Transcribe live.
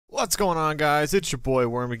What's going on, guys? It's your boy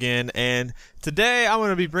Worm again, and today I'm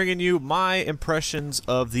going to be bringing you my impressions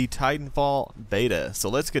of the Titanfall Beta. So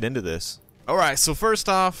let's get into this. Alright, so first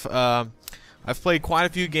off, I've played quite a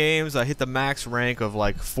few games. I hit the max rank of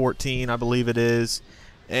like 14, I believe it is,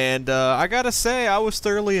 and I gotta say I was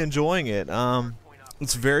thoroughly enjoying it.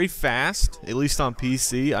 It's very fast, at least on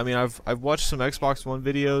PC. I mean, I've watched some Xbox One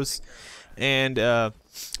videos, and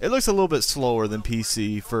it looks a little bit slower than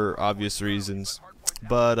PC for obvious reasons.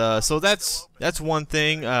 But so that's one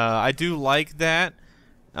thing. I do like that.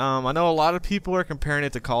 I know a lot of people are comparing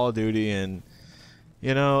it to Call of Duty, and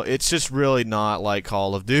you know, it's just really not like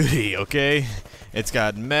Call of Duty. Okay, it's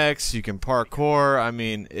got mechs, you can parkour. I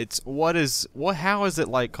mean, how is it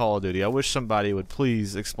like Call of Duty? I wish somebody would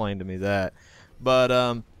please explain to me that.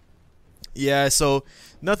 But yeah, so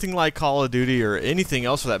nothing like Call of Duty or anything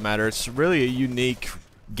else for that matter. It's really a unique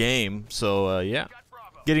game. So yeah.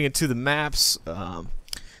 Getting into the maps, well,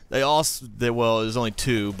 there's only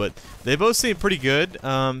two, but they both seem pretty good.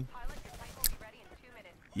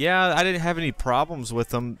 Yeah, I didn't have any problems with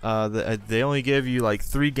them. They only give you like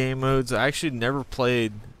 3 game modes. I actually never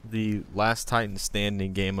played the Last Titan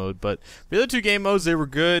Standing game mode, but the other 2 game modes, they were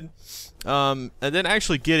good. And then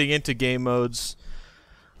actually getting into game modes,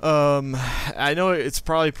 I know it's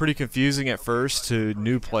probably pretty confusing at first to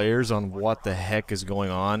new players on what the heck is going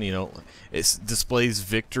on. You know, it displays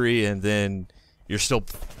victory and then you're still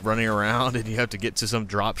running around and you have to get to some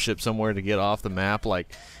dropship somewhere to get off the map.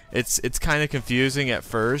 Like, it's kind of confusing at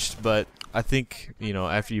first, but I think, you know,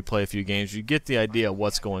 after you play a few games, you get the idea of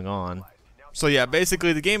what's going on. So yeah,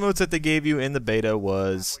 basically the game modes that they gave you in the beta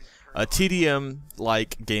was a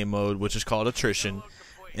TDM-like game mode, which is called Attrition,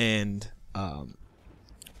 and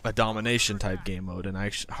a domination type game mode, and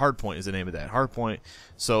hardpoint is the name of that. Hardpoint.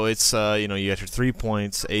 So it's you know, you got your 3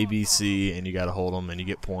 points, A, B, C, and you got to hold them, and you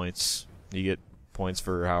get points. You get points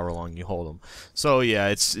for however long you hold them. So yeah,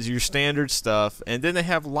 it's your standard stuff. And then they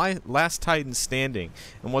have Last Titan Standing,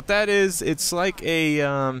 and what that is, it's like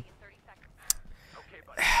a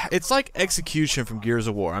it's like Execution from Gears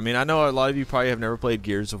of War. I mean, I know a lot of you probably have never played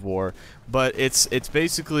Gears of War, but it's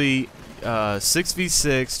basically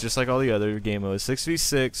 6v6, just like all the other game modes.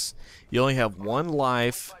 6v6, you only have 1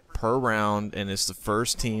 life per round, and it's the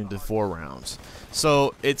first team to 4 rounds.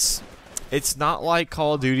 So it's not like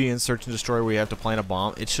Call of Duty and Search and Destroy where you have to plant a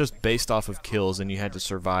bomb. It's just based off of kills, and you had to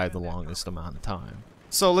survive the longest amount of time.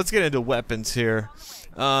 So let's get into weapons here.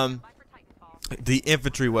 The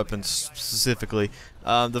infantry weapons specifically.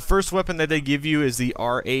 The first weapon that they give you is the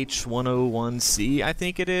RH-101C, I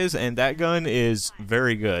think it is, and that gun is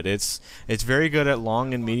very good. It's very good at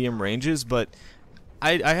long and medium ranges, but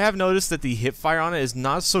I have noticed that the hip fire on it is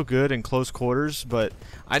not so good in close quarters. But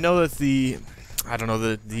I know that the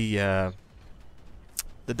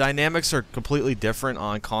dynamics are completely different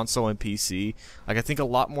on console and PC. Like, I think a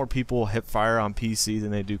lot more people hip fire on PC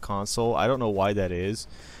than they do console. I don't know why that is,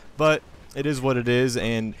 but it is what it is,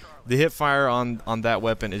 and the hip fire on that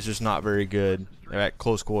weapon is just not very good at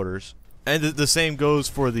close quarters. And the same goes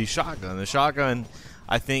for the shotgun. The shotgun,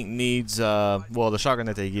 I think, needs well, the shotgun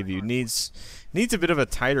that they give you needs a bit of a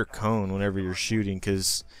tighter cone whenever you're shooting,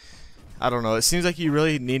 because I don't know, it seems like you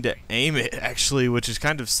really need to aim it, actually, which is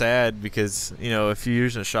kind of sad, because, you know, if you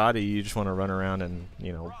use a shotty, you just want to run around and,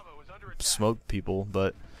 you know, smoke people,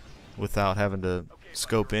 but without having to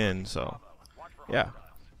scope in. So yeah.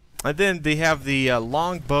 And then they have the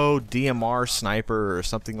longbow DMR sniper or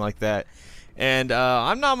something like that. And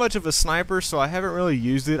I'm not much of a sniper, so I haven't really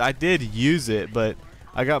used it. I did use it, but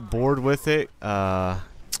I got bored with it. I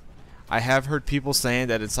have heard people saying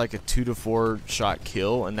that it's like a 2 to 4 shot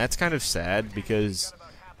kill, and that's kind of sad because,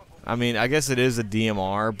 I mean, I guess it is a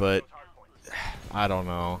DMR, but I don't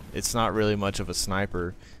know. It's not really much of a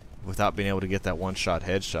sniper without being able to get that 1-shot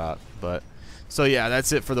headshot. But so yeah,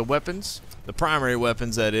 that's it for the weapons. The primary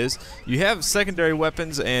weapons, that is. You have secondary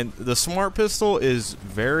weapons, and the smart pistol is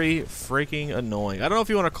very freaking annoying. I don't know if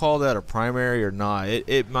you want to call that a primary or not.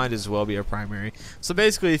 It might as well be a primary. So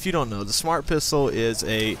basically, if you don't know, the smart pistol is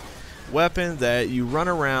a weapon that you run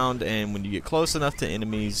around, and when you get close enough to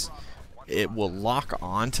enemies, it will lock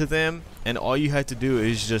onto them, and all you have to do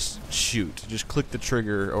is just shoot. Just click the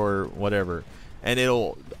trigger or whatever, and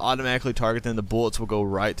it'll automatically target them. The bullets will go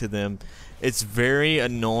right to them. It's very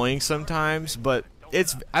annoying sometimes, but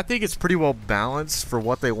I think it's pretty well balanced for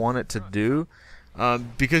what they want it to do,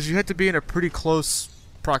 because you have to be in a pretty close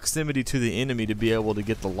proximity to the enemy to be able to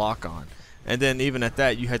get the lock on, and then even at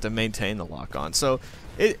that, you have to maintain the lock on. So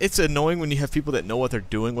it's annoying when you have people that know what they're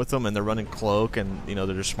doing with them and they're running cloak and, you know,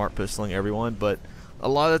 they're just smart pistoling everyone, but a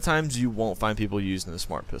lot of the times you won't find people using the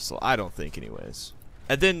smart pistol. I don't think, anyways.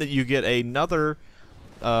 And then you get another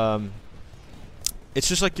it's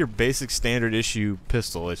just like your basic standard issue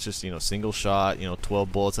pistol. It's just, you know, single shot, you know,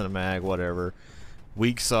 12 bullets in a mag, whatever.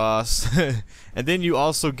 Weak sauce. And then you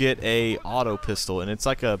also get a auto pistol, and it's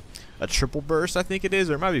like a triple burst, I think it is,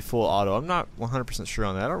 or it might be full auto. I'm not 100% sure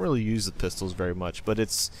on that. I don't really use the pistols very much, but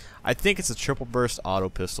I think it's a triple burst auto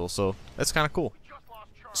pistol, so that's kind of cool.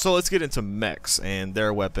 So let's get into mechs and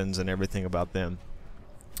their weapons and everything about them.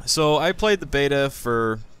 So I played the beta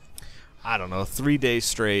for, I don't know, 3 days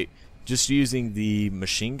straight, just using the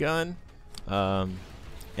machine gun, and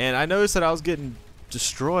I noticed that I was getting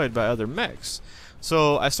destroyed by other mechs.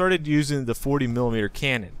 So I started using the 40mm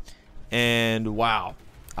cannon, and wow,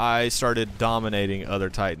 I started dominating other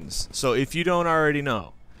Titans. So if you don't already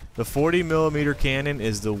know, the 40mm cannon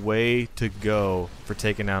is the way to go for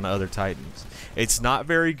taking down other Titans. It's not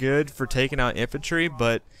very good for taking out infantry,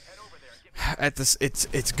 but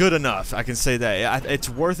it's good enough. I can say that. It's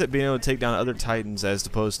worth it being able to take down other Titans as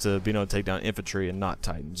opposed to being able to take down infantry and not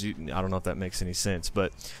Titans. I don't know if that makes any sense,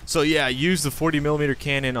 but so yeah, use the 40mm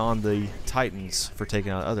cannon on the Titans for taking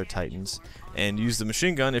out other Titans, and use the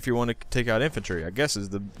machine gun if you want to take out infantry, I guess is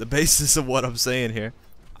the basis of what I'm saying here.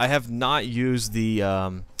 I have not used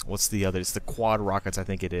the what's the other? It's the quad rockets, I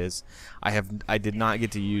think it is. I did not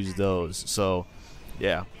get to use those, so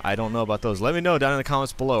yeah, I don't know about those. Let me know down in the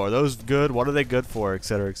comments below. Are those good? What are they good for?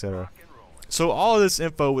 Etc. etc. So all of this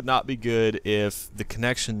info would not be good if the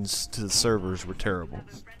connections to the servers were terrible.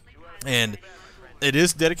 And it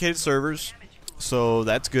is dedicated servers, so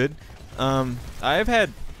that's good. I've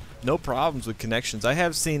had no problems with connections. I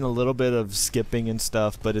have seen a little bit of skipping and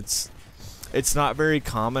stuff, but it's not very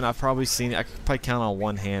common. I could probably count on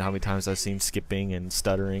one hand how many times I've seen skipping and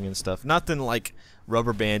stuttering and stuff. Nothing like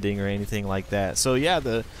rubber banding or anything like that. So yeah,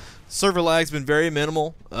 the server lag's been very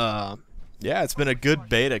minimal. Yeah, it's been a good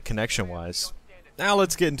beta connection wise. Now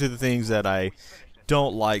let's get into the things that I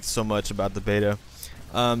don't like so much about the beta.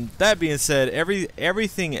 That being said,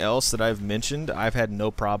 everything else that I've mentioned I've had no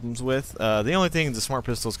problems with. The only thing, the smart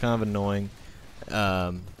pistol is kind of annoying,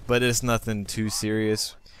 but it's nothing too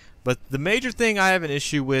serious. But the major thing I have an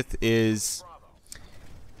issue with is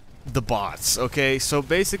the bots. Okay, so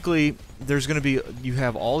basically there's gonna be, you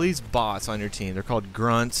have all these bots on your team. They're called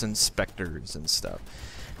grunts and specters and stuff,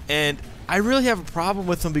 and I really have a problem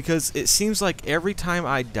with them because it seems like every time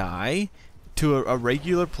I die to a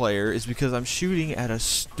regular player is because I'm shooting at a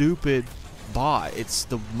stupid bot. It's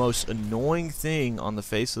the most annoying thing on the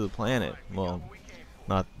face of the planet. Well,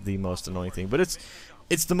 not the most annoying thing, but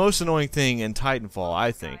it's the most annoying thing in Titanfall,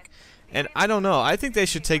 I think. And I don't know, I think they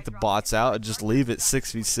should take the bots out and just leave it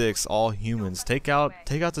 6v6, all humans. Take out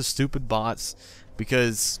the stupid bots,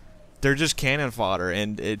 because they're just cannon fodder,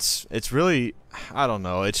 and it's really, I don't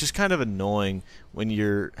know, it's just kind of annoying when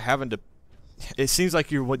you're having to, it seems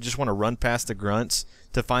like you just want to run past the grunts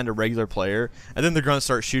to find a regular player, and then the grunts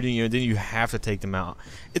start shooting you, and then you have to take them out.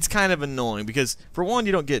 It's kind of annoying because, for one,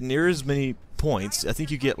 you don't get near as many points. I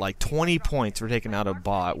think you get like 20 points for taking out a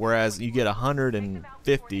bot, whereas you get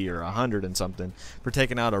 150 or 100 and something for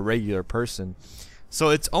taking out a regular person. So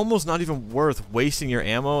it's almost not even worth wasting your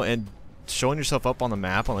ammo and showing yourself up on the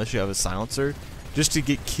map unless you have a silencer, just to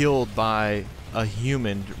get killed by a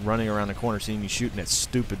human running around the corner seeing you shooting at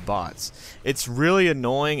stupid bots. It's really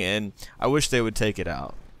annoying, and I wish they would take it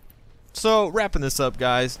out. So wrapping this up,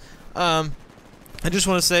 guys, I just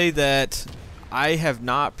want to say that I have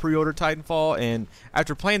not pre-ordered Titanfall, and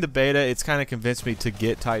after playing the beta, it's kind of convinced me to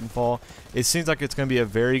get Titanfall. It seems like it's going to be a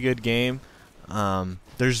very good game.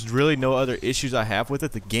 There's really no other issues I have with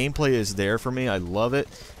it. The gameplay is there for me. I love it.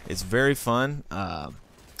 It's very fun.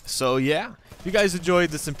 So yeah, if you guys enjoyed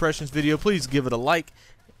this impressions video, please give it a like.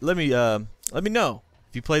 Let me know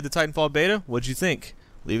if you played the Titanfall beta. What'd you think?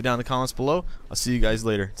 Leave it down in the comments below. I'll see you guys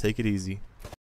later. Take it easy.